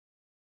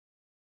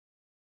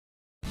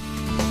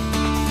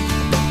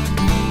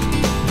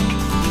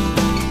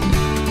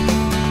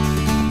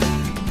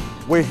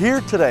We're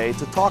here today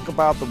to talk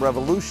about the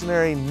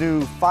revolutionary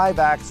new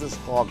 5-axis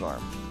hog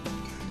arm.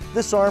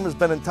 This arm has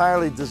been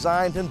entirely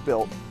designed and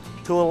built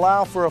to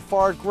allow for a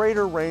far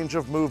greater range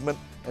of movement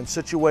and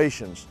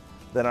situations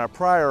than our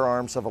prior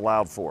arms have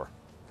allowed for.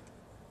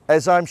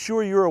 As I'm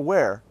sure you're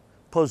aware,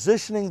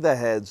 positioning the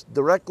heads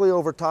directly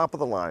over top of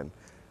the line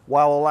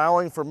while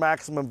allowing for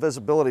maximum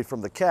visibility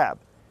from the cab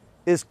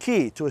is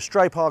key to a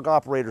stripe hog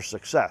operator's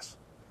success.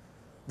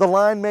 The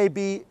line may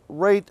be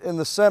right in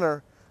the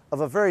center of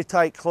a very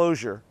tight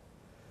closure.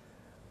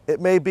 It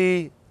may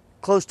be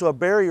close to a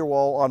barrier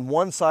wall on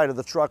one side of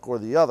the truck or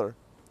the other.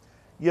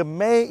 You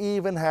may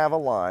even have a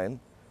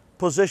line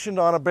positioned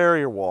on a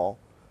barrier wall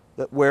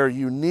where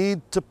you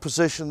need to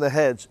position the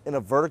heads in a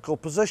vertical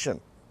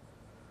position.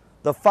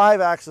 The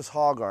 5-axis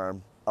hog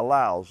arm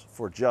allows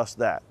for just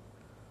that.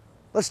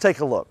 Let's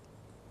take a look.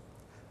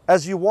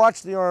 As you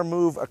watch the arm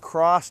move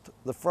across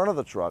the front of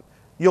the truck,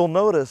 you'll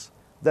notice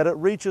that it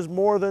reaches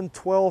more than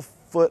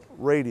 12-foot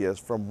radius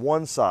from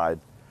one side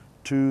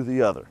to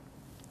the other.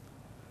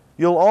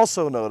 You'll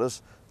also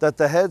notice that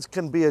the heads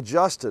can be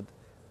adjusted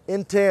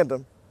in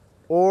tandem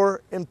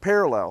or in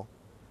parallel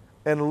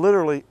and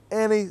literally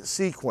any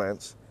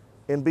sequence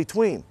in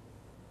between.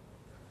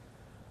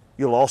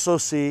 You'll also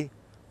see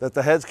that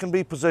the heads can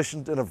be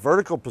positioned in a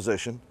vertical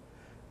position,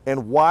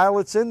 and while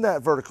it's in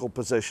that vertical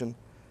position,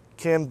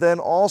 can then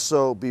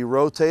also be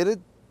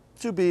rotated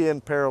to be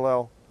in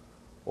parallel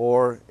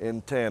or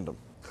in tandem.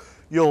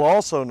 You'll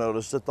also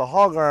notice that the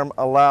hog arm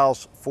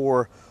allows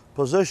for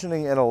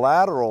positioning in a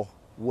lateral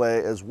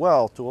way as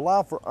well to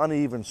allow for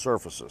uneven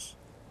surfaces.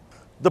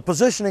 The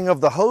positioning of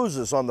the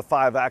hoses on the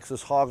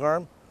 5-axis hog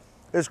arm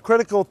is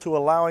critical to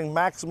allowing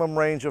maximum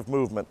range of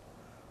movement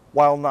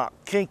while not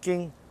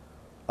kinking,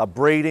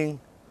 abrading,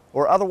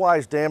 or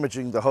otherwise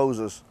damaging the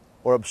hoses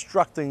or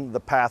obstructing the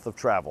path of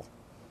travel.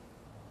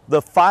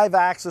 The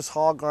 5-axis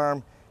hog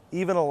arm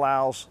even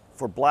allows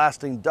for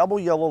blasting double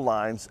yellow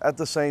lines at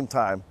the same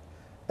time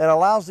and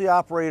allows the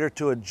operator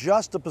to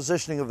adjust the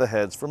positioning of the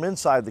heads from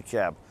inside the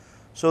cab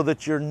so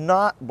that you're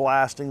not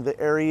blasting the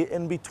area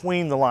in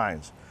between the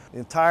lines. The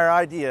entire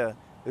idea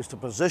is to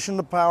position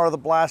the power of the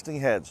blasting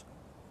heads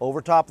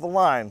over top of the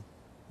line,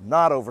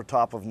 not over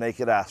top of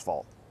naked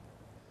asphalt.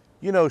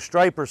 You know,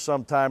 stripers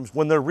sometimes,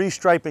 when they're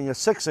restriping a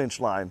 6-inch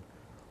line,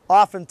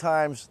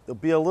 oftentimes there'll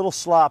be a little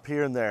slop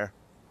here and there,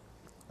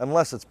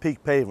 unless it's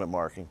peak pavement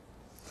marking.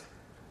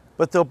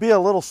 But there'll be a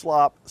little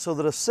slop so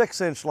that a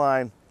 6-inch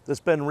line that's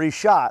been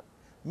reshot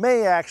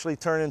may actually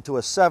turn into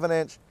a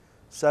 7-inch,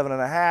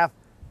 7.5,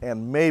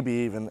 and maybe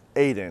even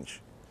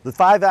 8-inch. The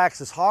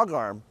 5-axis hog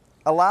arm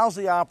allows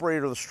the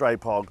operator of the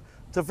stripe hog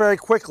to very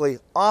quickly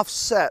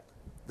offset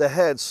the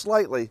head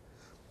slightly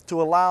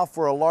to allow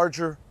for a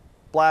larger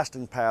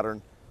blasting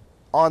pattern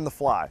on the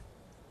fly.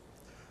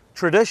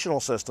 Traditional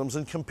systems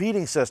and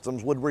competing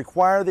systems would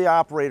require the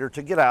operator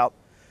to get out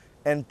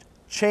and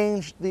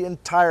change the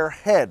entire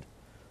head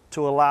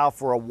to allow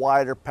for a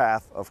wider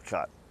path of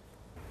cut.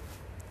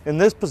 In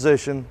this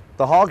position,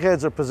 the hog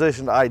heads are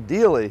positioned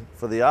ideally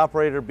for the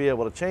operator to be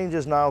able to change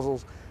his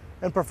nozzles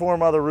and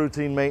perform other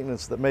routine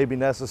maintenance that may be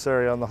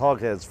necessary on the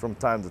hog heads from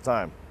time to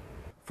time.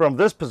 From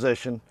this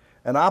position,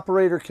 an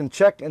operator can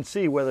check and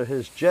see whether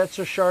his jets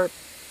are sharp,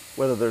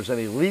 whether there's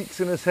any leaks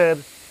in his head,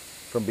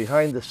 from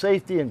behind the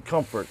safety and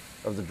comfort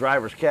of the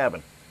driver's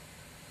cabin.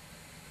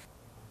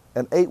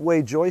 An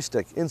 8-way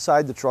joystick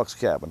inside the truck's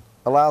cabin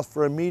allows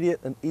for immediate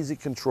and easy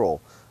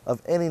control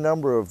of any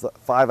number of the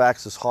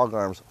 5-axis hog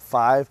arm's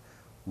 5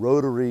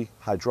 rotary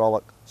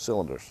hydraulic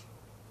cylinders.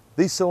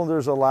 These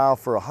cylinders allow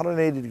for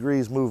 180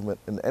 degrees movement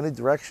in any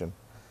direction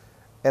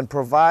and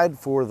provide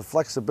for the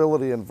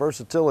flexibility and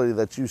versatility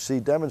that you see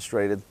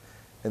demonstrated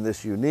in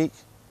this unique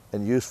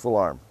and useful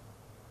arm.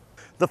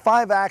 The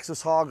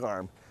 5-axis hog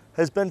arm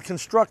has been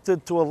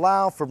constructed to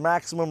allow for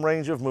maximum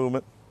range of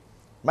movement,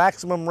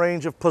 maximum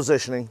range of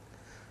positioning,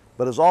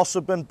 but has also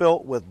been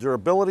built with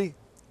durability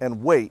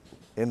and weight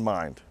in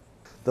mind.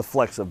 The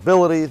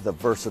flexibility, the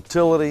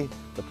versatility,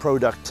 the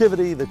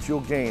productivity that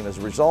you'll gain as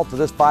a result of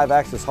this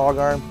 5-axis hog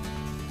arm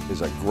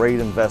is a great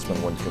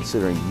investment when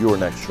considering your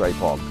next stripe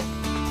hog.